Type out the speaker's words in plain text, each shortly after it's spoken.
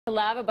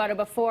Love about a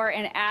before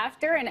and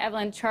after, and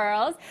Eveline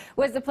Charles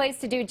was the place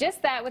to do just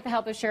that with the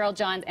help of Cheryl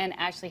Johns and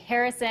Ashley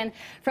Harrison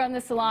from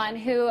the salon,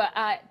 who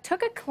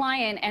took a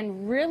client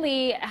and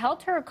really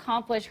helped her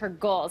accomplish her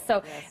goals.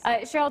 So,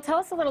 Cheryl, tell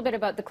us a little bit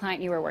about the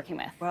client you were working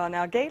with. Well,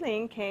 now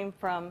Eveline came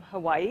from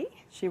Hawaii.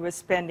 She was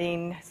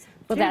spending.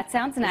 Well, that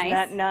sounds nice. Isn't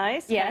that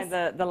nice? Yes. Kind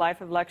of the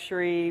life of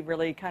luxury,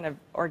 really kind of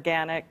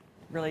organic,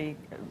 really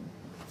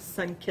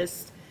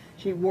sun-kissed.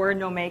 She wore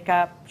no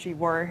makeup. She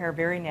wore her hair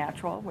very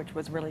natural, which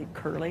was really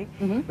curly,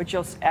 which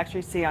you'll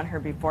actually see on her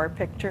before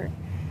picture.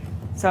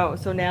 So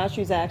now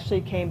she's actually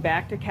came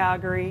back to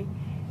Calgary,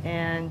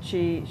 and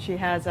she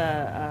has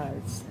a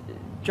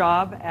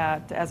job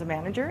as a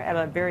manager at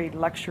a very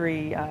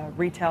luxury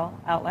retail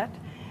outlet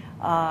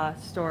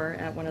store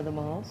at one of the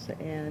malls,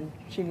 and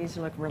she needs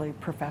to look really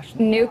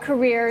professional. New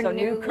career, so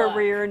new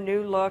career,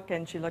 new look,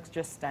 and she looks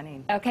just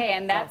stunning. Okay,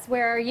 and that's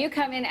where you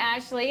come in,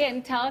 Ashley,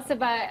 and tell us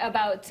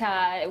about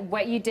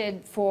what you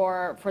did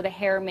for the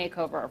hair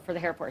makeover, for the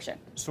hair portion.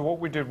 So what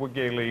we did with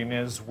Eveline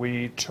is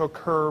we took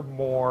her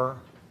more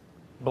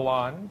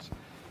blonde,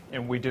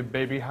 and we did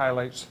baby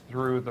highlights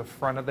through the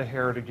front of the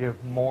hair to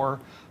give more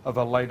of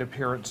a light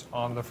appearance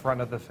on the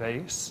front of the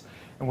face.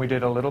 And we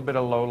did a little bit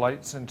of low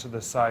lights into the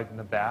side and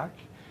the back.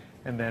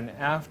 And then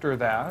after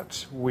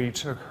that, we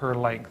took her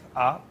length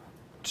up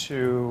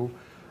to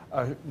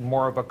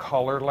more of a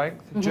collar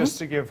length, just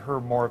to give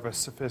her more of a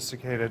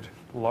sophisticated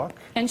look.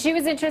 And she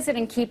was interested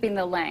in keeping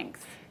the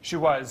length. She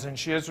was, and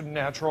she has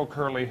natural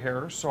curly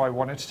hair, so I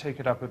wanted to take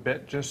it up a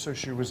bit just so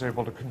she was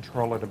able to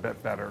control it a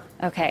bit better.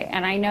 Okay,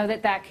 and I know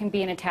that that can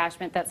be an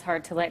attachment that's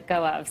hard to let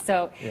go of.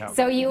 So,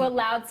 so you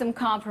allowed some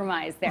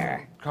compromise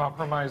there.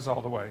 Compromise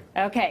all the way.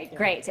 Okay,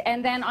 great.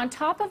 And then on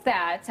top of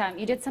that,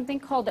 you did something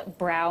called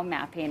brow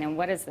mapping. And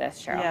what is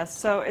this, Cheryl? Yes,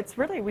 so it's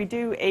really, we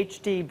do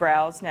HD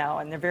brows now,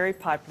 and they're very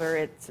popular.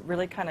 It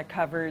really kind of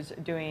covers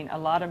doing a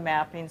lot of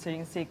mapping. So you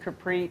can see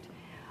Caprit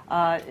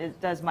it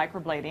does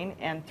microblading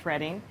and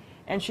threading.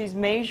 And she's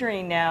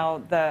measuring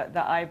now the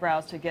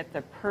eyebrows to get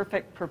the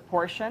perfect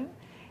proportion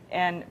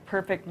and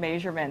perfect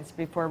measurements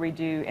before we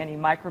do any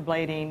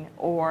microblading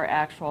or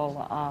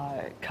actual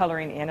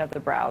coloring in of the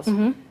brows.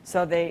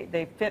 So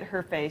they fit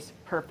her face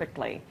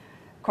perfectly.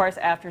 Of course,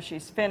 after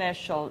she's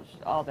finished,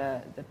 all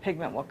the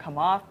pigment will come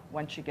off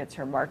once she gets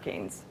her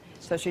markings.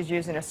 So she's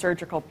using a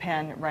surgical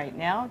pen right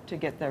now to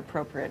get the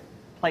appropriate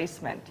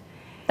placement.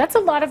 That's a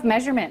lot of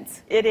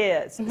measurements. It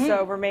is.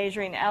 So we're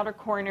measuring outer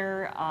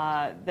corner,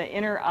 the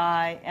inner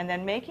eye, and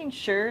then making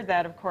sure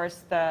that, of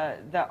course,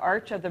 the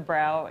arch of the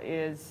brow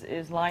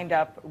is lined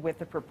up with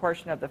the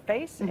proportion of the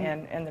face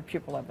and the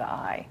pupil of the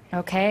eye.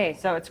 Okay.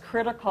 So it's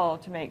critical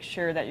to make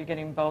sure that you're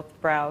getting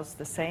both brows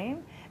the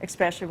same,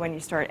 especially when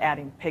you start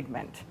adding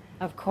pigment.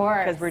 Of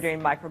course. Because we're doing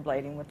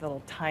microblading with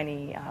little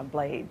tiny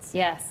blades.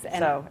 Yes. And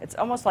so it's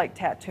almost like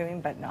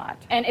tattooing, but not.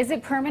 And is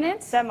it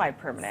permanent?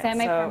 Semi-permanent.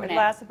 Semi-permanent. So it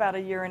lasts about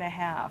 1.5 years,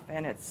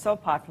 and it's so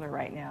popular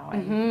right now.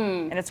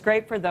 And it's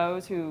great for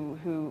those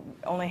who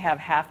only have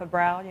half a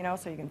brow, you know,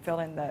 so you can fill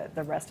in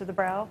the rest of the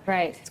brow.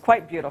 Right. It's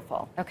quite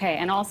beautiful. Okay,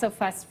 and also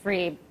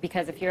fuss-free,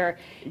 because if you're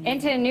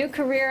into a new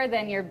career,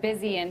 then you're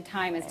busy and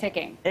time is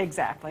ticking.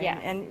 Exactly. Yeah.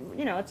 And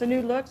you know, it's a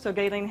new look, so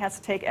Eveline has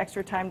to take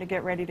extra time to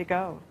get ready to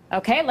go.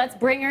 Okay, let's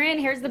bring her in.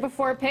 Here's the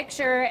before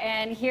picture,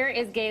 and here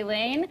is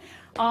Eveline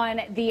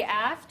on the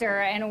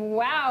after, and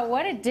wow,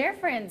 what a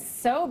difference.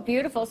 So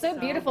beautiful, so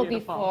beautiful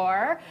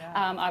before.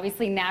 Yeah.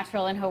 Obviously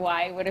natural in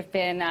Hawaii would have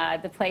been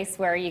the place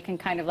where you can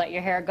kind of let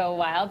your hair go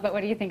wild, but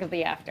what do you think of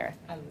the after?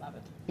 I love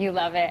it. You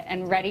love it,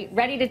 and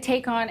ready to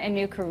take on a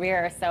new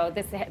career. So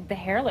the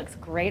hair looks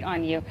great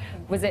on you.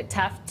 Was it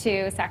tough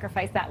to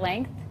sacrifice that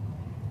length?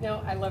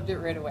 No, I loved it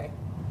right away.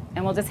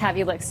 And we'll just have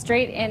you look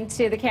straight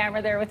into the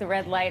camera there with the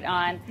red light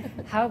on.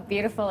 How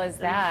beautiful is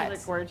that? Doesn't she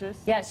look gorgeous?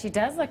 Yeah, she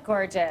does look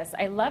gorgeous.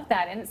 I love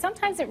that. And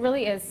sometimes it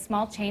really is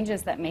small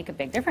changes that make a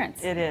big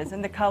difference. It is,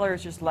 and the color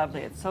is just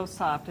lovely. It's so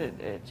soft.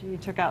 You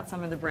took out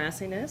some of the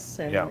brassiness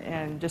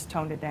and just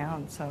toned it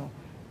down. So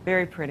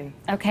very pretty.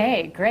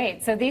 Okay,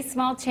 great. So these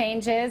small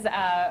changes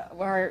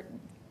were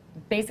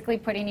basically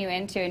putting you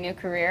into a new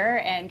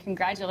career, and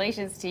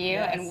congratulations to you,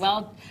 and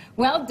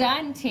well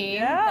done,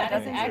 team. Yeah,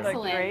 that is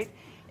excellent. Look great.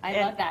 I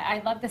love that.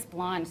 I love this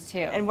blonde too.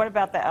 And what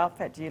about the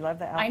outfit? Do you love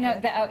the outfit? I know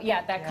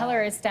that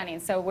color is stunning.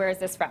 So where is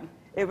this from?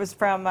 It was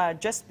from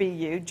Just Be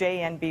You,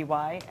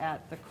 JNBY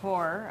at the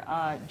core.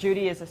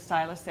 Judy is a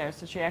stylist there,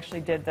 so she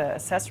actually did the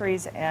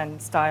accessories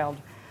and styled,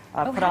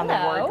 put on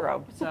the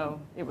wardrobe. So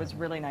it was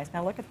really nice.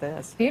 Now look at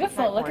this.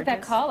 Beautiful. Look at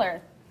that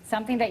collar.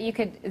 Something that you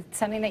could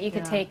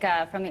take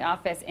from the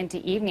office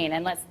into evening,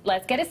 and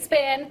let's get a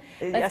spin.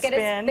 Let's get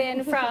a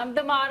spin from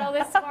the model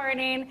this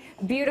morning.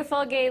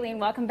 Beautiful Eveline,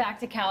 welcome back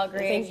to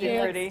Calgary. Thank you.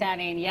 Look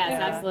stunning.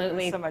 Yes,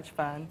 absolutely. It was so much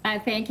fun.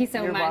 Thank you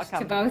so much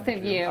to both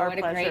of you. Our what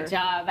a pleasure. great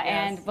job. Yes.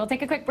 And we'll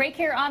take a quick break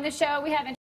here on the show. We have